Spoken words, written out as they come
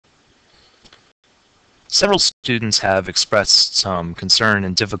Several students have expressed some concern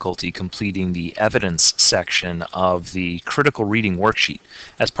and difficulty completing the evidence section of the critical reading worksheet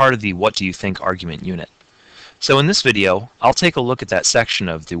as part of the What Do You Think argument unit. So in this video, I'll take a look at that section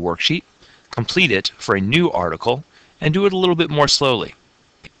of the worksheet, complete it for a new article, and do it a little bit more slowly,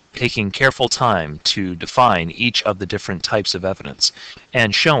 taking careful time to define each of the different types of evidence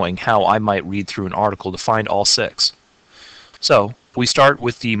and showing how I might read through an article to find all 6. So we start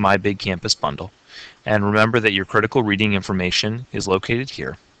with the My Big Campus bundle. And remember that your critical reading information is located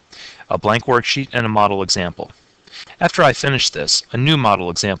here, a blank worksheet and a model example. After I finish this, a new model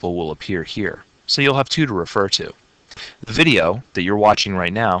example will appear here, so you'll have 2 to refer to. The video that you're watching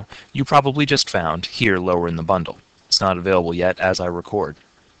right now, you probably just found here lower in the bundle. It's not available yet as I record.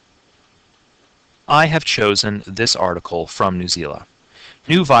 I have chosen this article from New Zealand.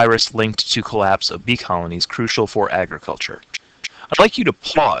 New virus linked to collapse of bee colonies crucial for agriculture. I'd like you to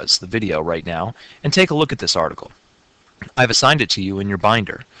pause the video right now and take a look at this article. I've assigned it to you in your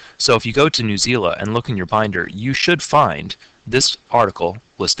binder, so if you go to New Zealand and look in your binder, you should find this article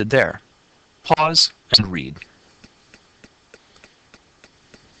listed there. Pause and read.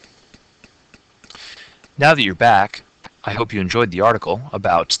 Now that you're back, I hope you enjoyed the article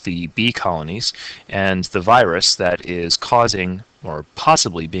about the bee colonies and the virus that is causing or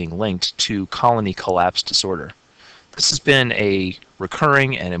possibly being linked to colony collapse disorder. This has been a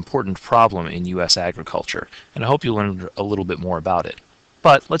recurring and important problem in U.S. agriculture, and I hope you learned a little bit more about it.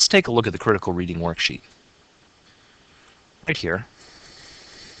 But let's take a look at the critical reading worksheet. Right here,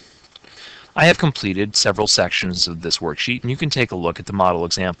 I have completed several sections of this worksheet, and you can take a look at the model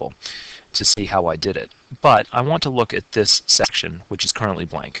example to see how I did it. But I want to look at this section, which is currently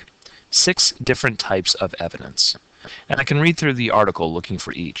blank. 6 different types of evidence. And I can read through the article looking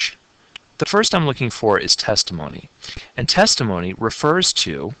for each. The first I'm looking for is testimony. And testimony refers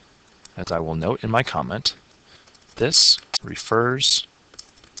to, as I will note in my comment, this refers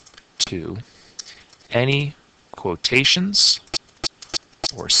to any quotations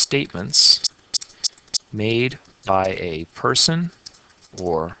or statements made by a person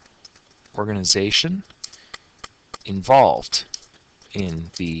or organization involved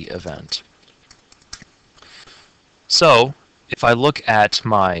in the event. So, if I look at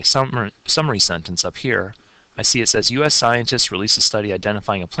my summary sentence up here, I see it says U.S. scientists released a study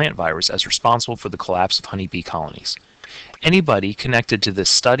identifying a plant virus as responsible for the collapse of honeybee colonies. Anybody connected to this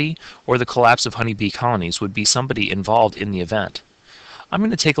study or the collapse of honeybee colonies would be somebody involved in the event. I'm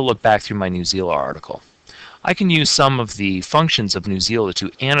going to take a look back through my New Zealand article. I can use some of the functions of New Zealand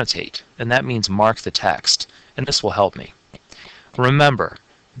to annotate, and that means mark the text, and this will help me. Remember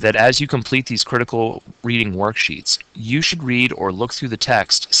that as you complete these critical reading worksheets, you should read or look through the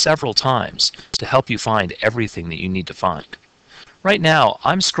text several times to help you find everything that you need to find. Right now,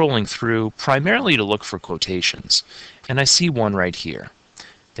 I'm scrolling through primarily to look for quotations, and I see one right here.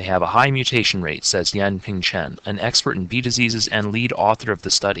 They have a high mutation rate, says Yanping Chen, an expert in bee diseases and lead author of the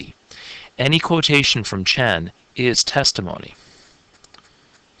study. Any quotation from Chen is testimony.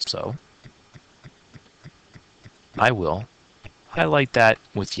 So, I will highlight that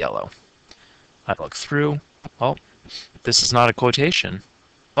with yellow. I look through. Well, this is not a quotation,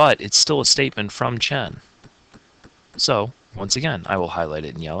 but it's still a statement from Chen. So, once again, I will highlight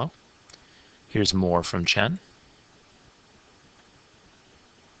it in yellow. Here's more from Chen.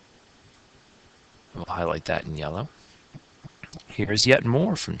 We'll highlight that in yellow. Here's yet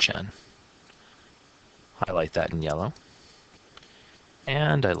more from Chen. Highlight that in yellow.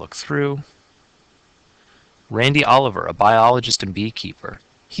 And I look through. Randy Oliver, a biologist and beekeeper.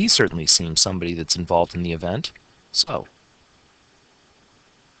 He certainly seems somebody that's involved in the event. So,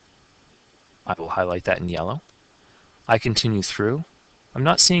 I will highlight that in yellow. I continue through. I'm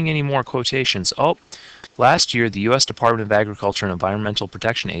not seeing any more quotations. Oh, last year the U.S. Department of Agriculture and Environmental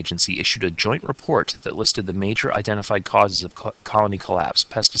Protection Agency issued a joint report that listed the major identified causes of colony collapse: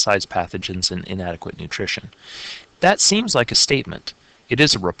 pesticides, pathogens, and inadequate nutrition. That seems like a statement. It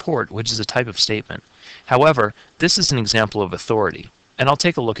is a report, which is a type of statement. However, this is an example of authority, and I'll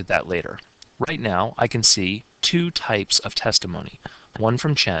take a look at that later. Right now, I can see 2 types of testimony, one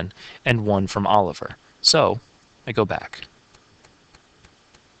from Chen and one from Oliver. So, I go back.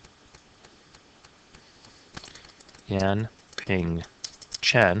 Yanping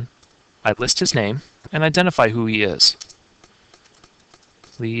Chen. I list his name and identify who he is.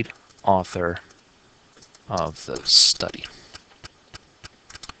 Lead author of the study.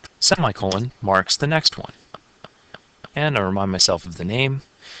 Semicolon marks the next one. And I remind myself of the name,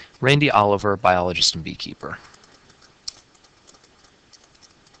 Randy Oliver, biologist and beekeeper.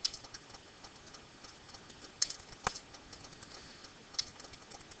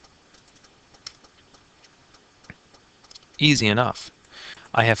 Easy enough.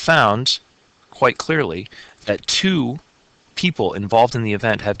 I have found quite clearly that 2 people involved in the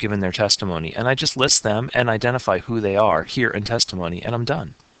event have given their testimony, and I just list them and identify who they are here in testimony, and I'm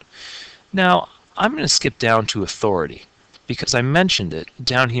done. Now, I'm going to skip down to authority because I mentioned it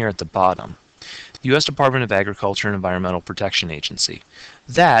down here at the bottom. The U.S. Department of Agriculture and Environmental Protection Agency.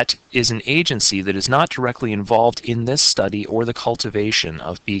 That is an agency that is not directly involved in this study or the cultivation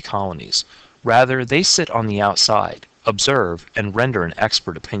of bee colonies. Rather, they sit on the outside, observe, and render an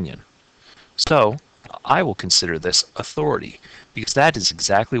expert opinion. So, I will consider this authority, because that is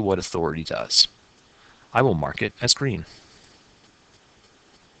exactly what authority does. I will mark it as green.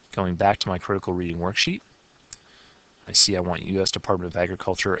 Going back to my critical reading worksheet, I see I want U.S. Department of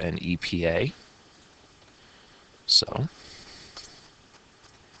Agriculture and EPA. So,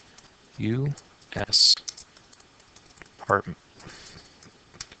 U.S. Department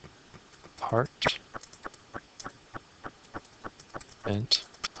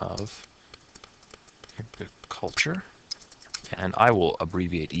of Agriculture, and I will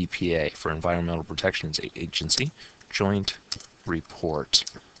abbreviate EPA for Environmental Protection Agency, Joint Report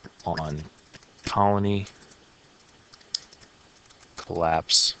on Colony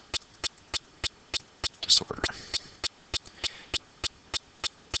Collapse Disorder.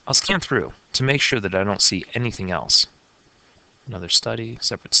 I'll scan through to make sure that I don't see anything else. Another study,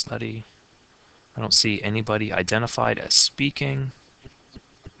 separate study. I don't see anybody identified as speaking.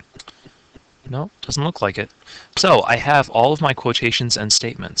 No, doesn't look like it. So I have all of my quotations and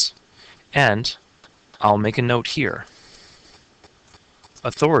statements. And I'll make a note here.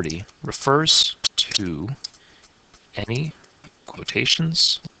 Authority refers to any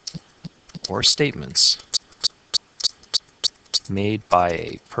quotations or statements made by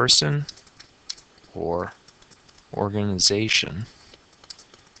a person or organization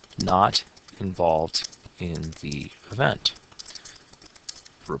not involved in the event.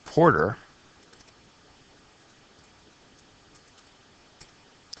 Reporter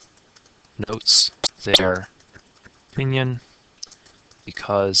notes their opinion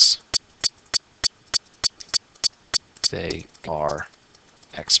because they are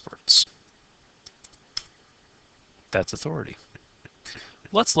experts. That's authority.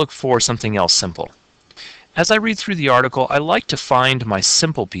 Let's look for something else simple. As I read through the article, I like to find my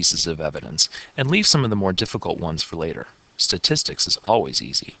simple pieces of evidence and leave some of the more difficult ones for later. Statistics is always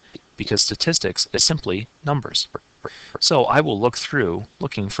easy, because statistics is simply numbers. So I will look through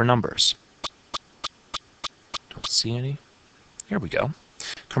looking for numbers. Don't see any. Here we go.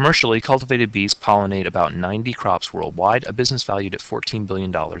 Commercially, cultivated bees pollinate about 90 crops worldwide, a business valued at $14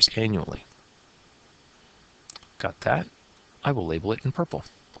 billion annually. Got that? I will label it in purple.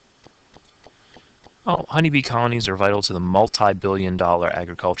 Oh, honeybee colonies are vital to the multi-billion-dollar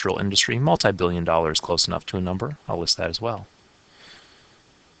agricultural industry. Multi-billion-dollar is close enough to a number. I'll list that as well.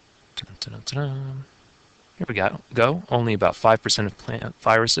 Here we go. Only about 5% of plant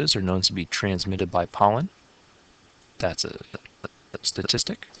viruses are known to be transmitted by pollen. That's a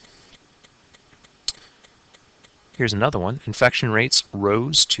statistic. Here's another one. Infection rates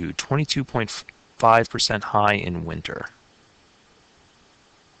rose to 22.5% high in winter.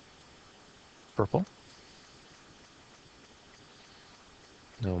 Purple.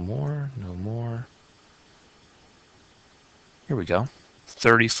 No more, no more. Here we go.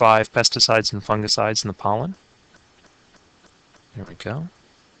 35 pesticides and fungicides in the pollen. There we go.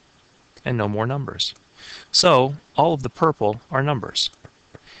 And no more numbers. So all of the purple are numbers.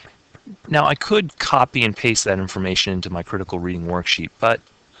 Now I could copy and paste that information into my critical reading worksheet, but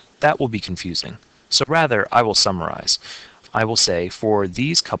that will be confusing. So rather, I will summarize. I will say, for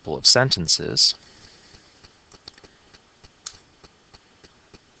these couple of sentences,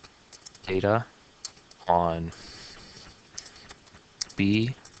 data on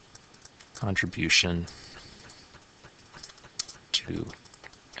bee contribution to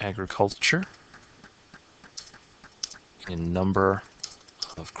agriculture in number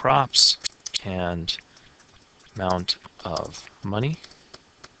of crops and amount of money.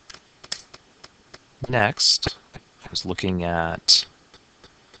 Next, I was looking at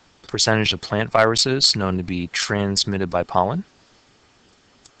percentage of plant viruses known to be transmitted by pollen.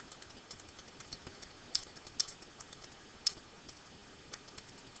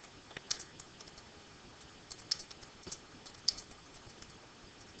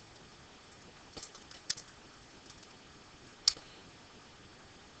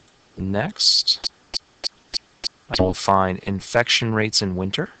 Next, I will find infection rates in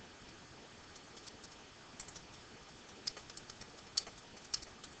winter.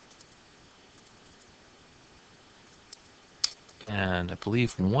 And I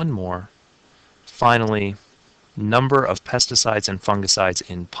believe one more. Finally, Number of pesticides and fungicides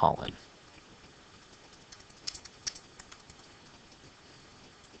in pollen.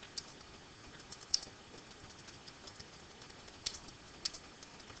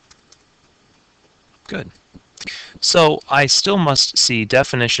 Good. So I still must see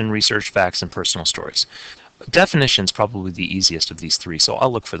definition, research facts, and personal stories. Definition's probably the easiest of these three, so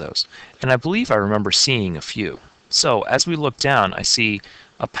I'll look for those. And I believe I remember seeing a few. So as we look down, I see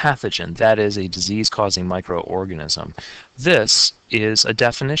a pathogen, that is a disease-causing microorganism. This is a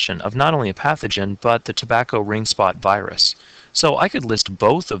definition of not only a pathogen, but the tobacco ring spot virus. So I could list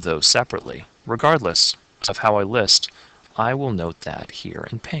both of those separately. Regardless of how I list, I will note that here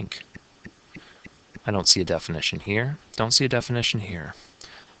in pink. I don't see a definition here. Don't see a definition here.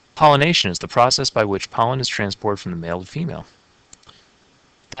 Pollination is the process by which pollen is transported from the male to female.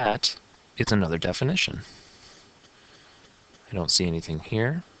 That is another definition. I don't see anything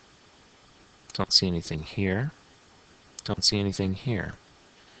here. Don't see anything here. Don't see anything here.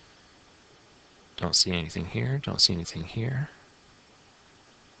 Don't see anything here. Don't see anything here.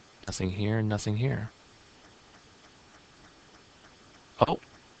 Nothing here. Nothing here. Oh,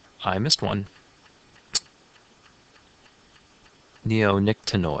 I missed one.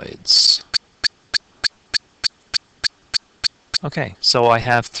 Neonicotinoids. Okay, so I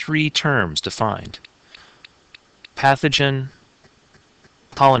have three terms defined. Pathogen,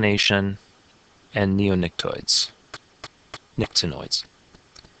 pollination, and neonicotinoids. Nicotinoids.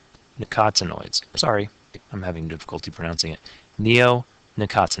 Nicotinoids. Sorry, I'm having difficulty pronouncing it.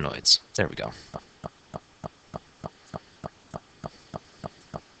 Neonicotinoids. There we go.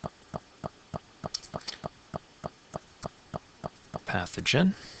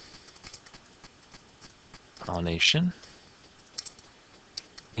 Pathogen, pollination,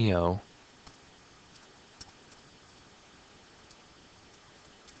 neo,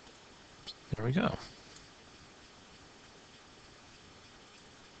 there we go.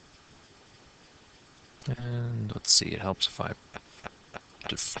 And let's see, it helps if I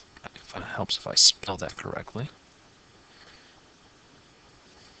spell that correctly.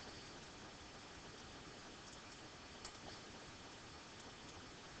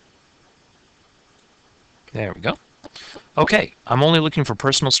 There we go. Okay, I'm only looking for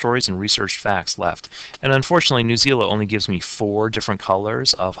personal stories and research facts left. And unfortunately, New Zealand only gives me 4 different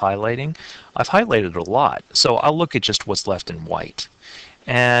colors of highlighting. I've highlighted a lot, so I'll look at just what's left in white.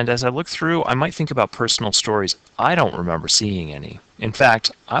 And as I look through, I might think about personal stories. I don't remember seeing any. In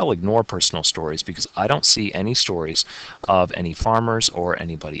fact, I'll ignore personal stories because I don't see any stories of any farmers or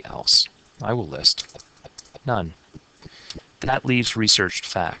anybody else. I will list none. That leaves researched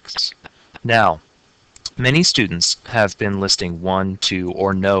facts. Now, many students have been listing 1, 2,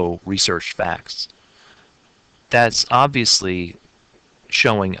 or no research facts. That's obviously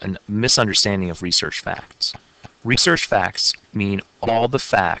showing a misunderstanding of research facts. Research facts mean all the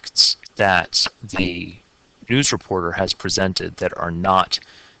facts that the news reporter has presented that are not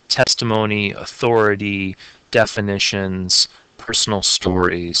testimony, authority, definitions, personal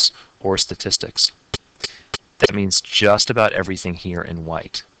stories, or statistics. That means just about everything here in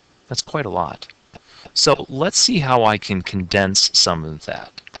white. That's quite a lot. So let's see how I can condense some of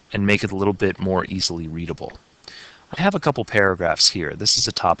that and make it a little bit more easily readable. I have a couple paragraphs here. This is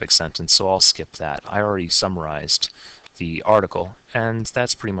a topic sentence, so I'll skip that. I already summarized the article, and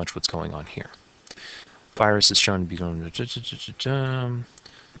that's pretty much what's going on here. Virus is shown to be going...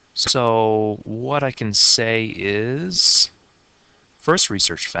 So what I can say is, first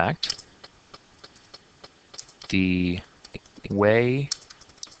research fact, the way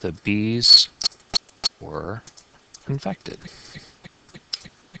the bees were infected.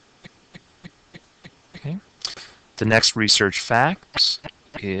 Okay. The next research fact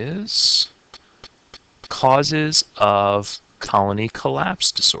is causes of colony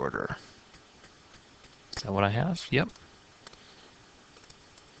collapse disorder. Is that what I have? Yep.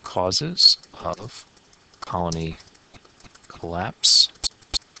 Causes of colony collapse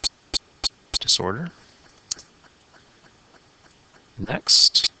disorder.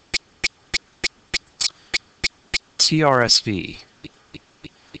 Next, TRSV.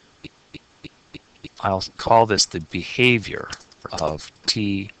 I'll call this the behavior of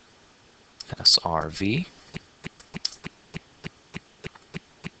TSRV.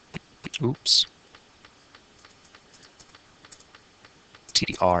 Oops.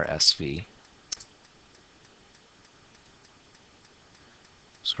 TRSV.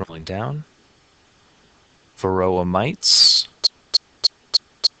 Scrolling down. Varroa mites.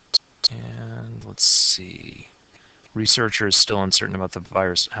 And let's see. Researchers still uncertain about the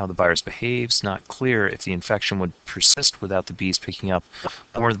virus, how the virus behaves. Not clear if the infection would persist without the bees picking up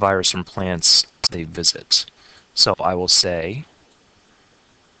more of the virus from plants they visit. So I will say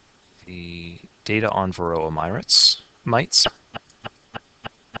the data on Varroa mites,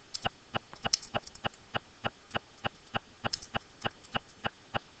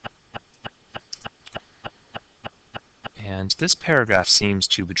 and this paragraph seems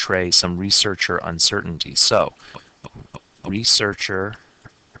to betray some researcher uncertainty. So, researcher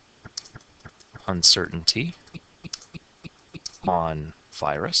uncertainty on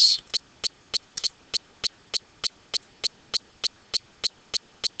virus.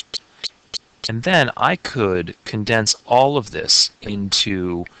 And then I could condense all of this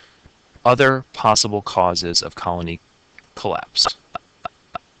into other possible causes of colony collapse.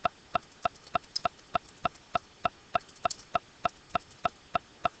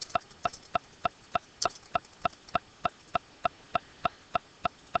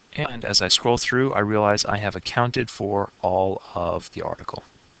 And as I scroll through, I realize I have accounted for all of the article.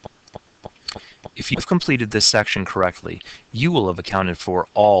 If you've completed this section correctly, you will have accounted for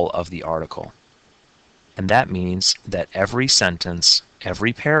all of the article. And that means that every sentence,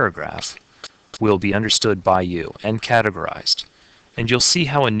 every paragraph, will be understood by you and categorized. And you'll see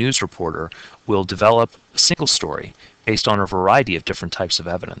how a news reporter will develop a single story based on a variety of different types of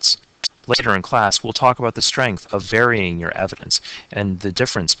evidence. Later in class, we'll talk about the strength of varying your evidence and the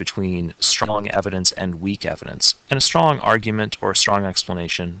difference between strong evidence and weak evidence, and a strong argument or a strong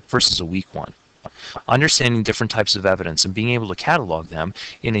explanation versus a weak one. Understanding different types of evidence and being able to catalog them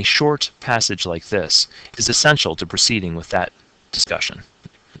in a short passage like this is essential to proceeding with that discussion.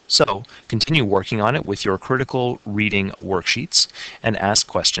 So, continue working on it with your critical reading worksheets and ask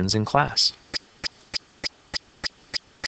questions in class.